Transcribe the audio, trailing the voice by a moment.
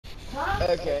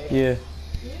Okay. Yeah.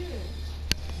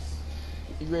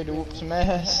 You ready to whoop some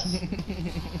ass?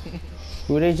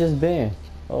 Who they just banned?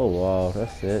 Oh wow,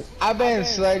 that's it. I banned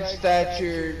Sledge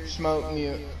Stature, Smoke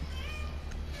Mute.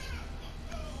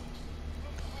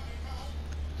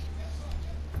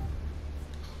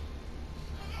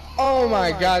 Oh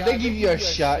my god, they give you a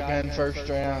shotgun first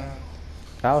round.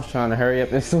 I was trying to hurry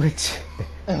up and switch.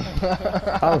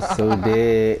 I was so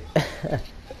dead.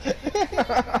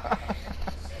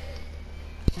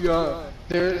 Yo,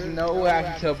 there's no way I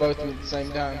can kill both of them at the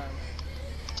same time.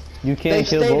 You can't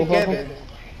kill both of them?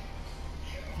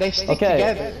 They stick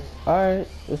together. Alright,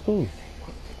 it's cool.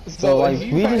 So like, if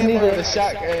you we just need with to a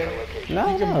shotgun, you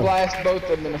can blast both of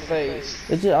them in the face.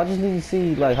 I just need to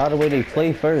see like how the way they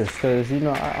play first, cause you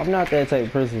know I'm not that type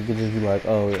of person who can just be like,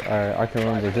 oh, alright, I can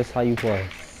remember just how you play.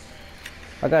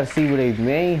 I gotta see where they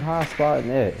main hot spot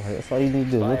and at. Like, that's all you need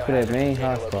to do. Look for that main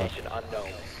hot spot. You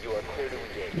are clear to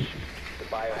engage. The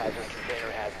biohazard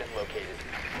container has been located.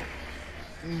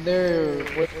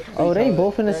 Oh, they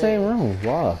both in the same room.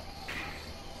 Wow.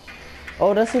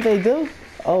 Oh, that's what they do?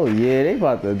 Oh yeah, they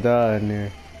about to die in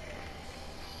there.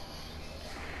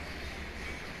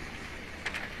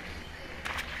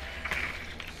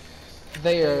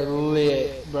 They are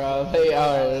lit, bro. They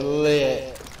are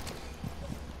lit.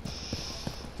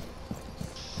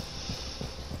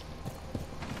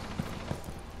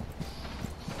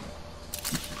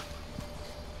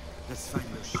 Let's find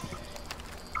those shit.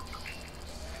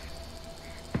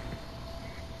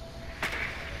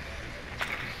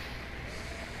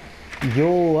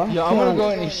 Yo, I'm gonna go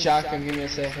in and shotgun. Give me a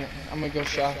second. I'm gonna go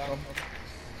shotgun.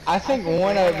 I think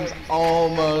one of them's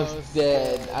almost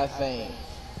dead. I think.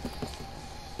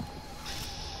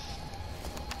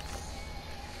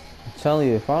 I'm telling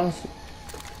you, if honestly.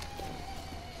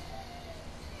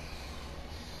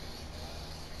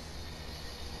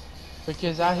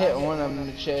 Because I hit one of them in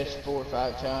the chest 4 or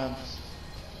 5 times.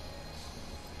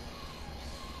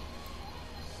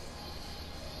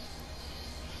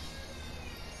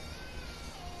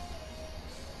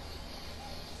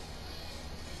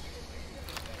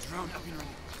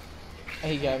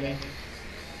 He got me.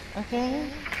 Okay.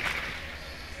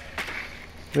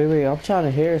 Wait, I'm trying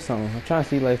to hear something. I'm trying to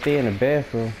see like they in the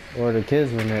bathroom or the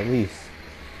kids' room at least.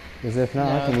 Because if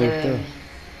not, I can move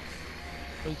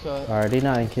through. Alright, they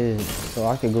not in kids, so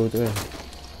I can go through.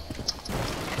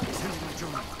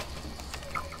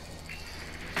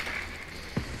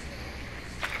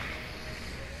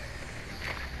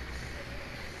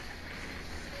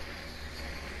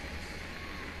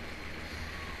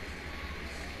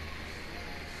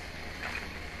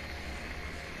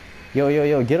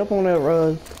 Yo, get up on that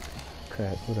rug.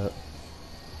 Crap, what up?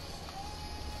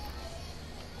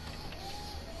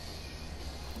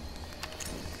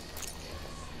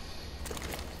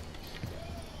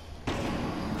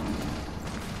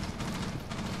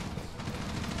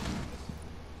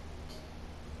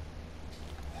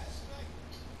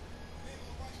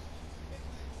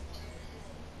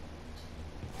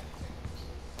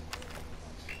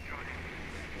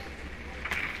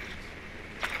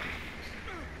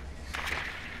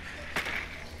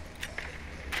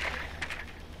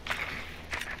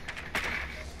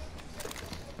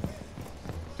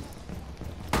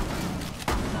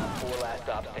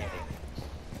 Stop standing.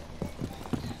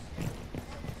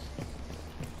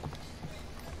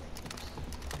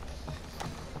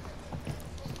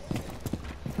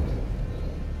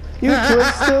 You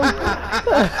twist him?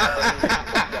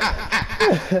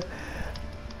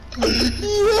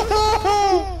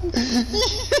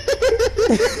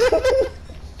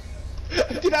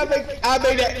 Did I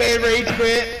made that man rage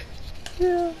quit?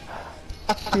 Yeah.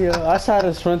 Yeah, I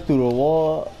tried to run through the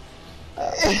wall.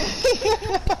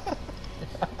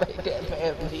 That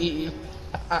man leave.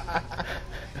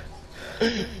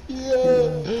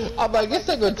 Yeah. I'm like, it's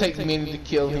not gonna take a minute to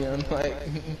kill him. Like,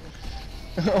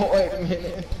 oh, wait a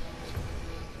minute.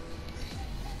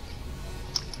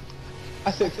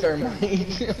 I took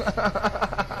thermite.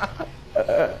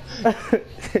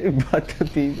 About to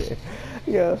be there.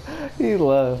 Yeah, he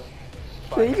left.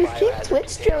 So you just keep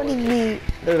twitch droning me.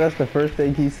 That's the first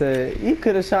thing he said. You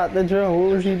could have shot the drone.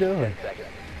 What was he doing?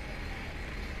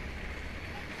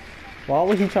 Why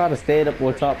would he try to stand up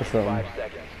on top of something? 5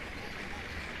 seconds.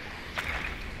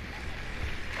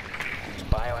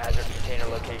 Biohazard container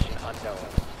location unknown.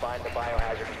 Find the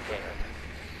biohazard container.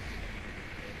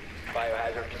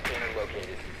 Biohazard container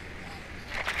located.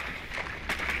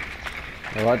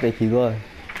 Oh, I think he left.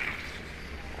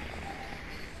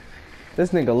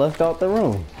 This nigga left out the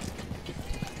room.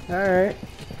 Alright.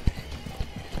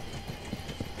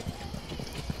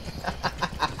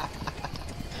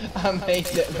 I made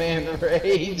that man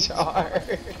rage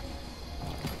hard.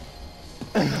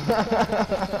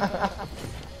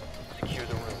 Secure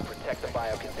the room. Protect the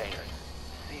bio container.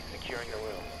 Cease securing the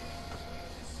room.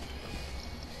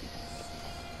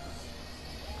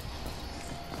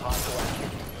 Hostile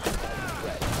activity.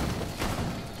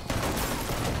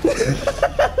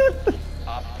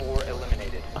 Op 4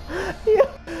 eliminated.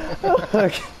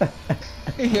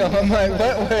 Yo, I'm like,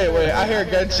 what? Wait, I hear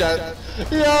gunshots.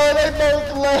 Yo, they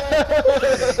both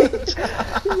left.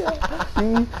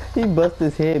 He busted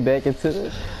his head back into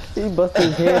the. He busted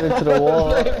his head into the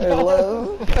wall and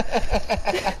left.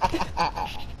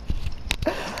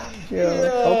 Yo,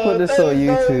 I'll put this on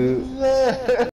YouTube.